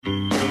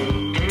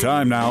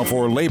Time now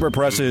for Labor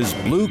Press's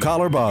Blue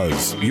Collar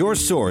Buzz, your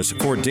source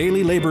for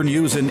daily labor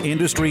news and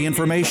industry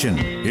information.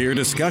 Hear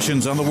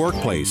discussions on the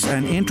workplace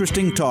and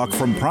interesting talk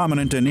from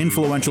prominent and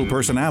influential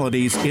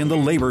personalities in the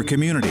labor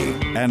community.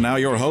 And now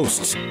your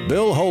hosts,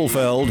 Bill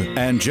Holfeld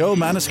and Joe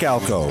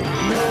Maniscalco.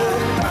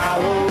 No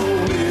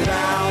power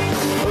without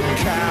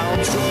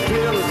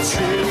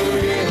accountability.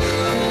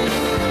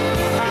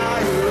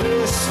 Are you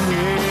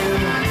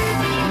listening?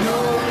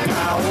 No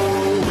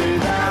power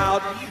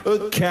without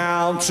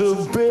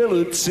accountability.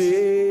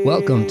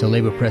 Welcome to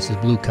Labor Press's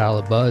Blue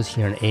Collar Buzz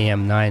here on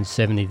AM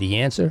 970 The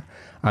Answer.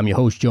 I'm your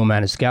host, Joe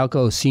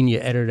Maniscalco, senior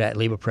editor at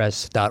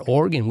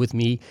laborpress.org, and with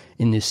me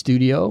in this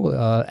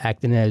studio,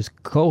 acting as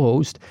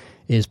co-host,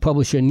 is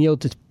publisher Neil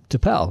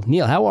Tuppel.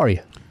 Neil, how are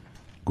you?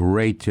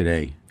 Great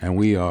today, and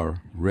we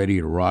are ready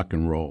to rock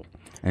and roll.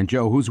 And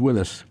Joe, who's with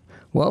us?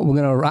 Well, we're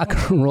going to rock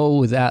and roll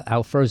with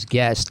our first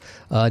guest.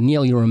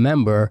 Neil, you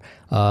remember,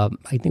 I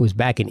think it was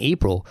back in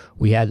April,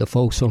 we had the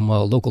folks from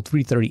Local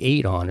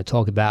 338 on to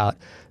talk about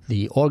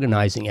the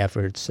organizing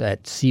efforts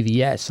at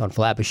CVS on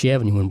Flatbush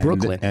Avenue in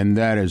Brooklyn. And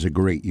that is a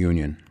great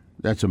union.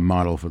 That's a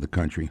model for the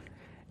country.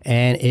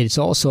 And it's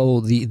also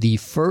the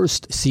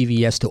first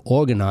CVS to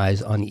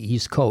organize on the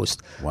East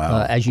Coast.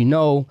 Wow. As you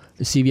know,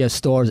 the CVS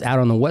stores out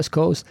on the West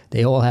Coast,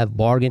 they all have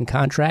bargain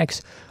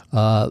contracts.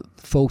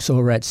 Folks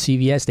over at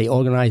CVS, they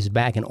organized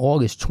back in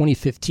August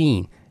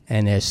 2015,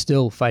 and they're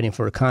still fighting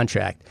for a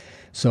contract.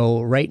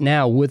 So right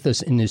now with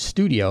us in the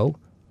studio,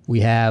 we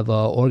have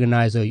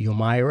organizer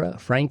Yomira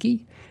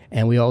Frankie,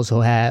 and we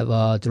also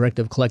have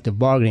Director of Collective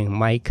Bargaining,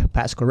 Mike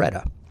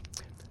Pasquaretta.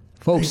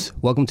 Folks,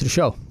 welcome to the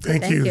show.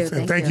 Thank you.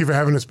 Thank you for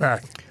having us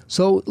back.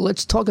 So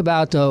let's talk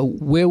about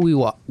where we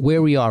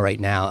are right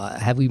now.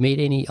 Have we made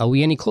any? Are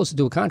we any closer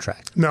to a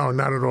contract? No,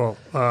 not at all,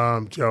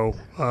 Joe.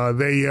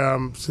 They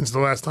since the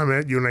last time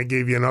that you and I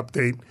gave you an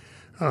update,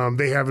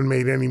 they haven't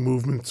made any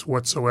movements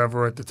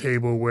whatsoever at the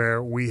table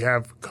where we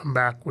have come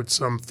back with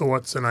some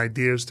thoughts and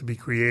ideas to be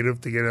creative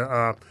to get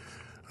a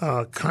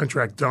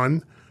contract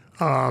done.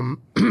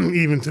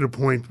 Even to the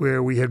point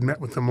where we had met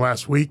with them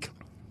last week,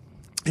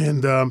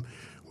 and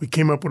we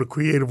came up with a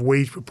creative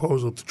wage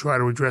proposal to try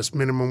to address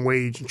minimum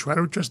wage and try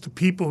to address the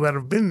people that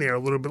have been there a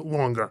little bit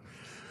longer.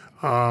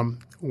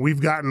 We've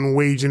gotten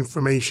wage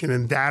information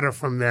and data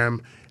from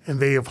them,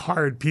 and they have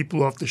hired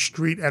people off the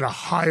street at a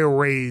higher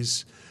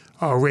rate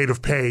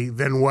of pay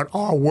than what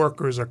our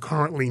workers are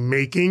currently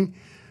making.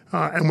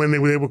 And when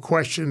they were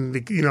questioned,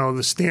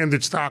 the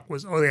standard stock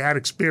was, they had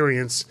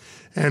experience.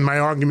 And my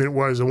argument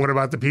was, and what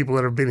about the people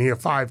that have been here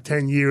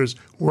 5-10 years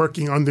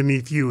working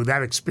underneath you?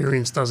 That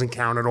experience doesn't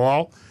count at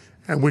all.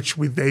 And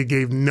they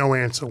gave no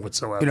answer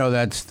whatsoever.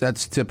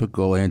 That's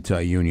typical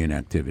anti-union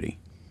activity.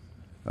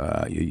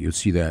 You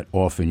see that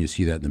often. You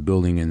see that in the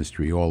building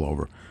industry all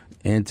over.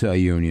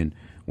 Anti-union.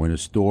 When a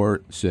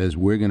store says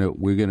we're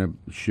gonna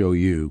show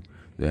you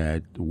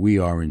that we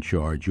are in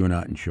charge, you're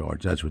not in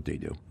charge. That's what they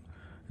do.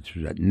 It's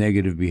that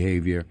negative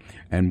behavior.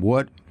 And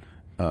what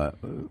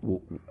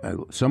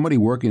somebody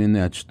working in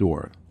that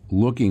store,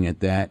 looking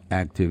at that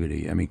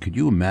activity, I mean, could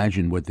you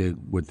imagine what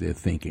they're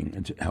thinking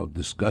and how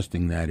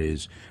disgusting that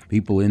is?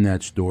 People in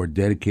that store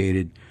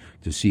dedicated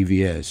to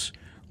CVS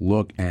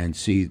look and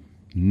see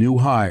new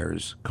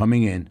hires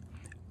coming in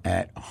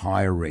at a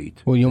higher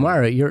rate. Well,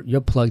 Yomira,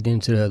 you're plugged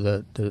into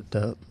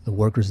the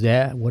workers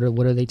there. What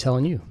are they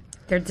telling you?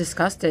 They're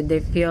disgusted. They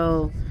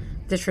feel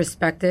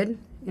disrespected.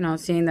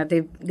 Seeing that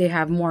they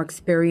have more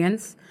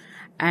experience,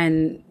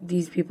 and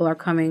these people are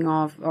coming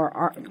off,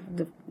 or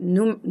the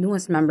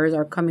newest members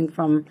are coming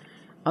from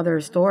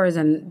other stores,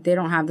 and they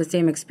don't have the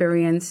same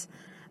experience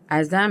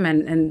as them,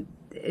 and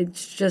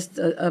it's just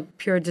a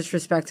pure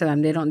disrespect to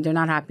them. They're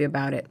not happy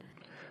about it.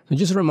 So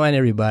just to remind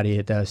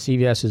everybody that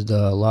CVS is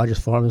the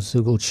largest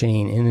pharmaceutical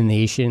chain in the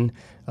nation.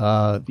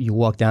 You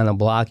walk down the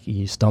block,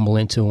 you stumble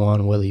into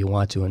one, whether you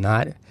want to or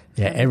not.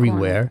 They're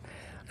everywhere.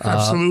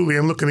 Absolutely,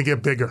 and looking to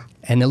get bigger.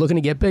 And they're looking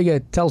to get bigger.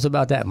 Tell us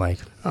about that, Mike.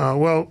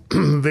 Well,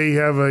 they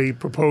have a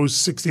proposed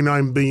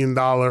 $69 billion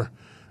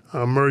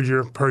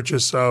merger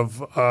purchase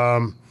of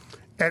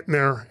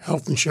Aetna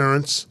Health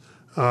Insurance,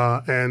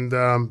 and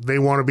they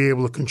want to be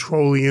able to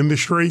control the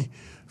industry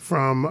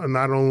from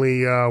not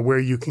only where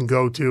you can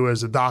go to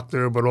as a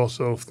doctor, but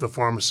also the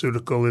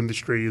pharmaceutical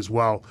industry as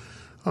well.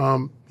 There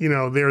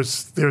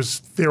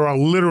are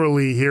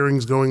literally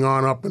hearings going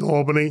on up in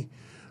Albany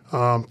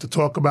to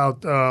talk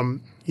about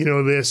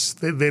this.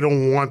 They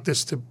don't want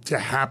this to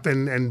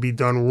happen and be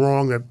done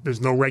wrong, that there's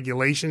no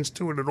regulations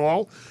to it at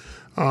all.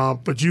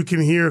 But you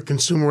can hear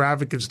consumer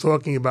advocates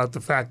talking about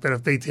the fact that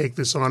if they take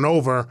this on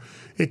over,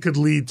 it could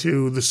lead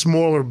to the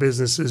smaller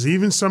businesses,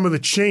 even some of the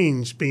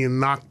chains being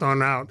knocked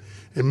on out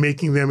and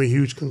making them a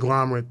huge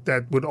conglomerate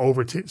that would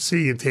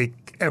oversee and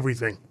take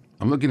everything.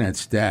 I'm looking at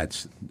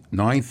stats,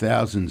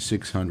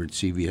 9,600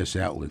 CVS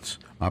outlets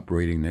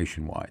operating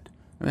nationwide.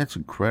 I mean, that's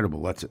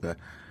incredible. That's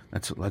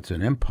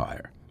an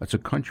empire. That's a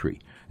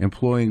country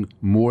employing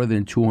more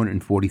than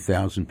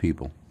 240,000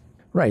 people.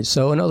 Right.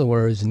 So in other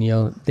words,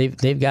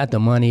 they've got the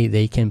money.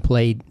 They can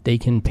pay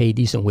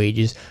decent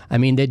wages. I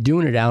mean, they're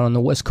doing it out on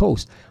the West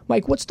Coast.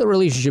 Mike, what's the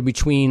relationship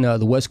between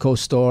the West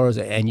Coast stores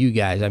and you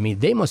guys? I mean,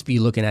 they must be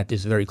looking at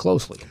this very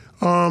closely.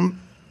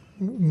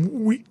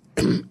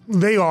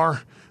 They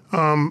are.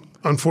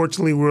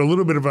 Unfortunately, we're a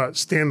little bit of a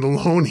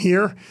standalone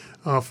here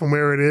from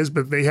where it is,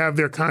 but they have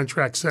their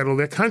contract settled.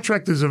 Their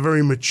contract is a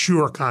very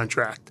mature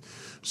contract.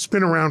 It's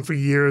been around for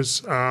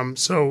years.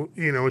 So,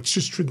 it's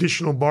just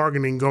traditional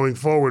bargaining going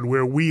forward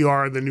where we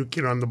are the new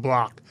kid on the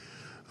block.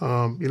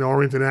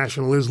 Our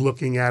international is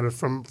looking at it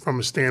from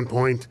a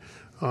standpoint,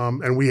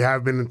 and we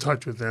have been in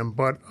touch with them.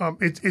 But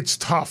it's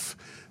tough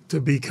to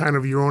be kind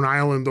of your own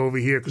island over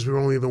here because we're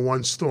only the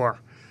one store.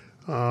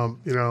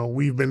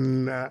 We've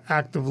been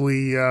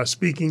actively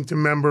speaking to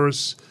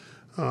members.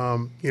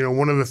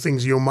 One of the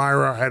things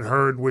Yomira had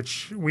heard,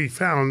 which we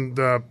found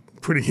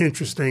pretty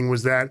interesting,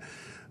 was that,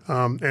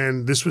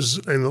 and this was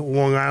in the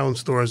Long Island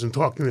stores and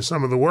talking to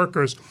some of the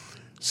workers,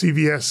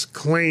 CVS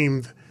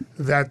claimed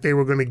that they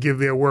were going to give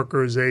their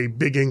workers a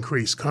big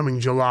increase coming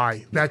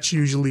July. That's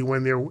usually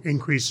when their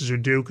increases are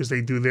due because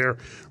they do their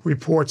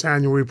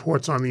annual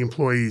reports on the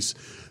employees.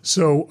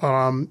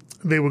 So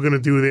they were going to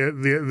do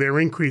their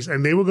increase,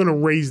 and they were going to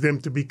raise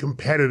them to be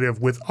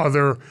competitive with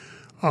other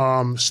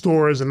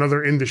stores and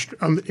other industry,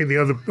 the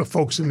other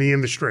folks in the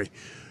industry.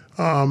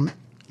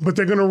 But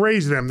they're going to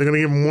raise them. They're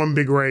going to give them one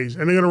big raise,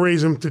 and they're going to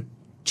raise them to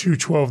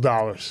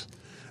 $12.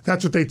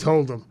 That's what they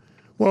told them.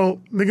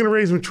 Well, they're going to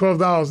raise them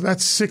 $12.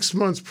 That's 6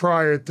 months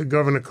prior to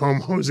Governor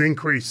Cuomo's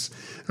increase.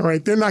 All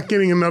right, they're not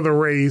getting another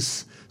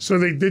raise. So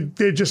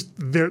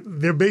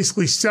they're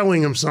basically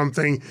selling them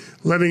something,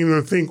 letting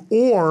them think,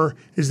 or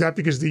is that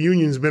because the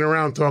union's been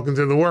around talking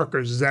to the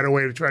workers? Is that a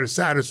way to try to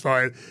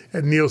satisfy it?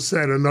 And Neil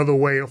said another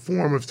way, a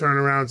form of turning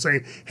around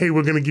saying, hey,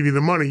 we're going to give you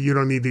the money. You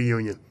don't need the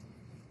union.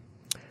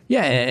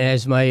 Yeah, and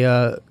as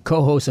my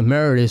co-host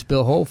emeritus,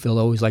 Bill Holefield,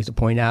 always likes to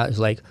point out, is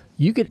like,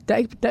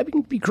 that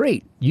can be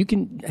great. You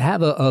can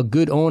have a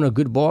good owner, a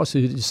good boss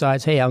who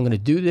decides, hey, I'm going to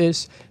do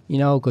this,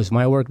 because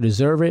my work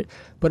deserve it.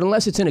 But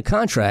unless it's in a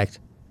contract,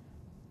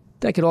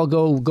 that could all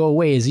go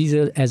away as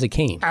easy as it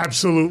came.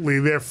 Absolutely.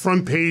 Their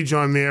front page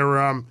on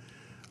their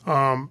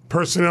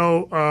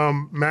personnel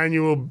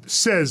manual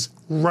says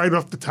right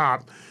off the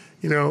top,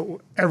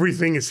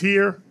 everything is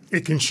here.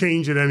 It can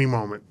change at any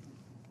moment.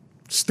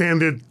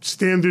 Standard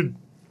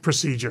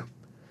procedure.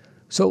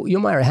 So,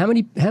 Yomira, how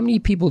many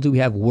people do we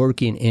have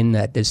working in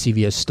the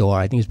CVS store?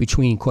 I think it's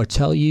between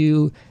Cortell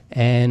U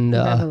and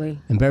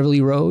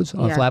Beverly Roads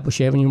on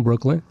Flatbush Avenue in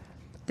Brooklyn.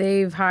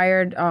 They've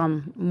hired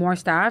more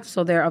staff,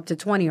 so they're up to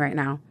 20 right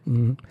now.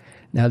 Mm-hmm.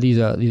 Now, these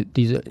are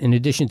in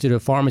addition to the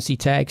pharmacy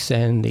techs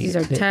and these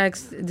are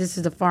techs. This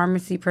is the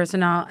pharmacy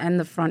personnel and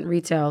the front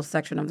retail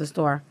section of the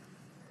store.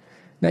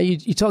 Now,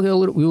 you talked a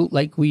little,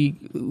 like we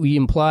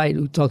implied,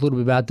 we talked a little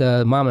bit about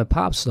the mom and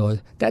pop store.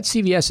 That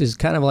CVS is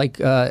kind of like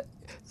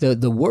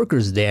the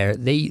workers there.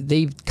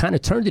 They've kind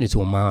of turned it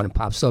into a mom and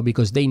pop store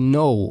because they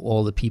know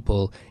all the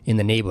people in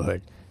the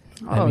neighborhood.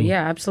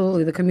 Yeah,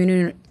 absolutely. The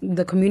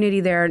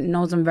community there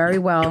knows them very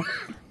well.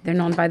 They're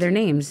known by their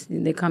names.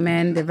 They come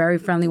in. They're very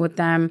friendly with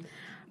them.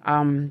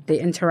 They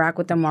interact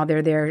with them while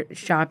they're there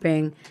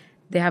shopping.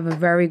 They have a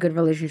very good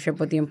relationship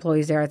with the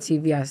employees there at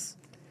CVS.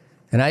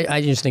 And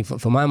I just think,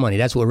 for my money,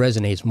 that's what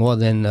resonates more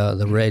than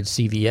the red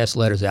CVS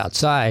letters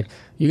outside.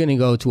 You're going to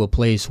go to a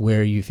place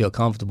where you feel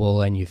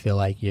comfortable and you feel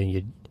like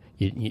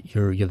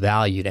you're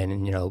valued,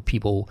 and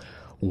people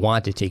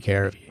want to take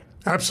care of you.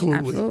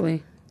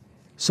 Absolutely.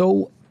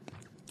 So,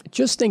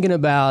 just thinking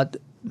about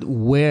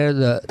where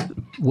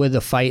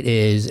the fight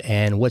is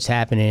and what's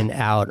happening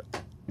out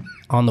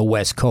on the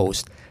West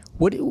Coast,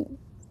 what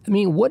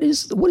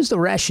is the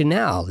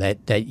rationale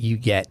that you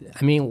get?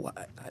 I mean,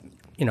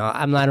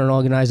 I'm not an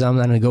organizer, I'm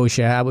not a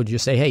negotiator. I would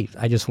just say, hey,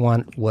 I just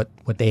want what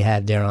they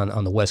had there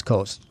on the West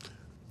Coast.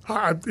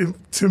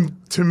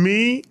 To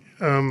me,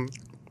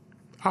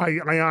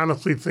 I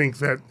honestly think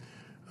that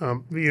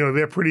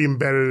they're pretty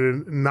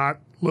embedded in not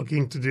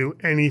looking to do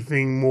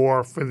anything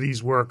more for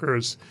these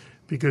workers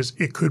because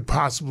it could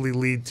possibly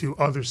lead to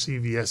other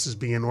CVSs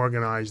being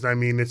organized. I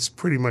mean, it's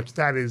pretty much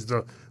that is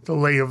the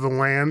lay of the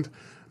land.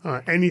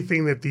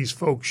 Anything that these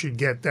folks should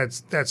get,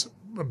 that's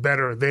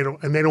better. They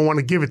don't want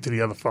to give it to the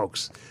other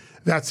folks.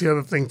 That's the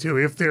other thing too.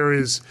 If there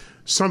is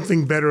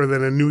something better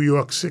than a New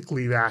York Sick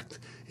Leave Act,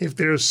 if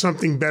there's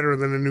something better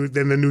than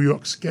the New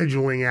York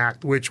Scheduling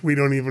Act, which we've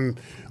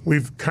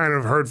kind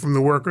of heard from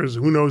the workers,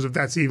 who knows if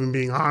that's even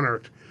being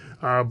honored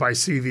by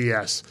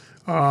CVS.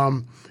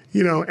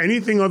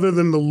 Anything other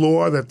than the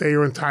law that they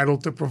are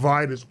entitled to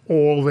provide is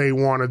all they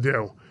want to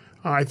do.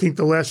 I think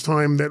the last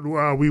time that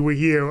we were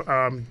here,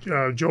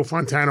 Joe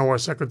Fontana, our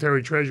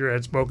Secretary Treasurer,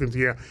 had spoken to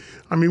you.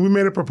 I mean, we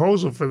made a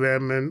proposal for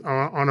them and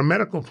on a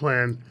medical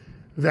plan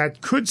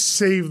that could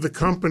save the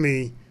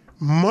company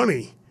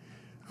money.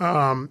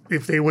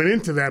 If they went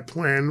into that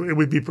plan, it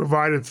would be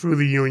provided through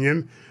the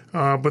union,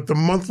 but the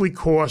monthly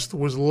cost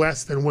was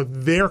less than what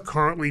they're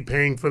currently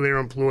paying for their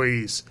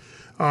employees,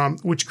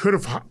 which could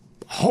have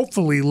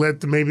hopefully led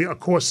to maybe a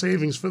cost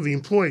savings for the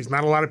employees.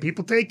 Not a lot of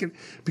people take it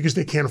because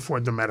they can't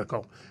afford the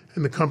medical.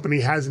 And the company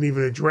hasn't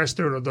even addressed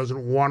it or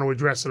doesn't want to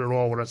address it at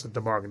all with us at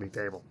the bargaining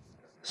table.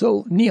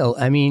 So, Neil,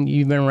 I mean,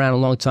 you've been around a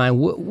long time.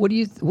 What do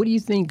you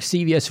think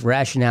CVS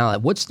rationale?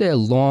 What's their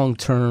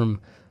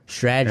long-term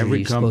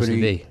strategy supposed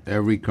to be?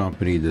 Every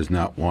company does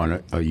not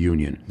want a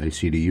union. They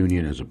see the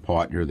union as a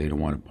partner. They don't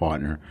want a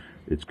partner.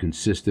 It's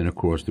consistent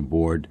across the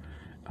board.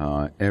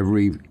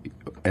 Every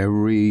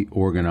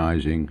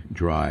organizing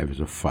drive is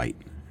a fight.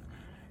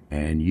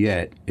 And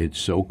yet, it's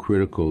so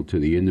critical to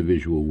the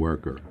individual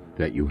worker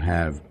that you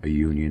have a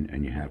union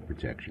and you have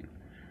protection.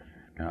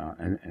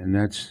 And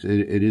that's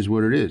it is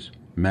what it is.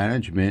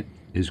 Management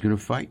is going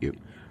to fight you.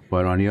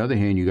 But on the other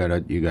hand, you got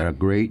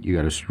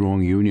a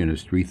strong union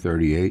as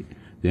 338.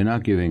 They're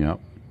not giving up.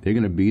 They're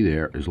going to be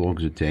there as long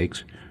as it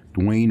takes.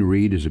 Duane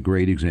Reade is a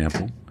great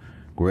example.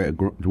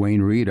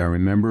 Duane Reade, I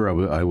remember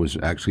I was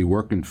actually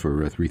working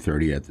for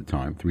 338 at the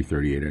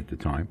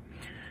time.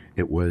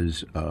 It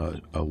was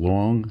a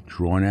long,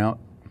 drawn-out.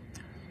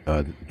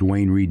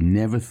 Duane Reade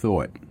never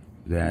thought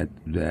that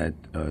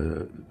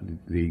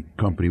the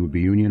company would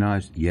be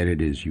unionized, yet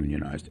it is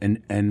unionized.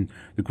 And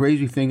the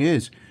crazy thing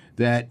is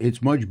that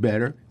it's much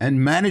better,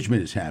 and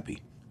management is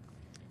happy.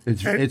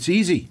 It's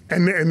easy.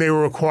 And they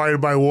were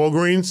acquired by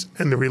Walgreens,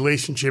 and the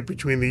relationship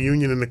between the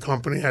union and the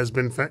company has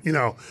been,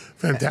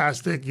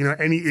 fantastic.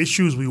 Any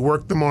issues, we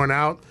work them on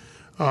out.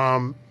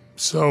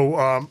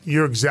 So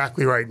you're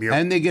exactly right, Neil.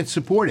 And they get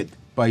supported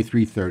by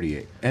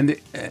 338.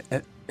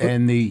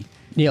 And the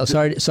Neil,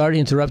 sorry to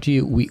interrupt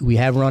you. We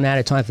have run out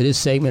of time for this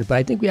segment, but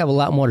I think we have a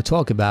lot more to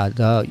talk about.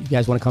 You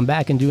guys want to come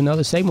back and do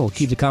another segment? We'll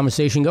keep the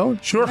conversation going?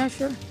 Sure. Yeah,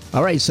 sure.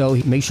 All right, so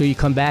make sure you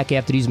come back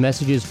after these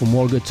messages for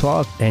more good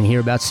talk and hear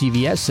about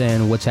CVS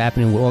and what's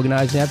happening with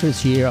organizing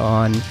efforts here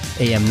on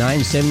AM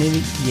 970,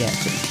 The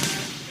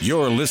Answer.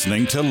 You're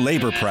listening to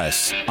Labor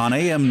Press on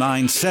AM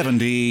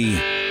 970,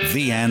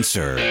 The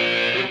Answer.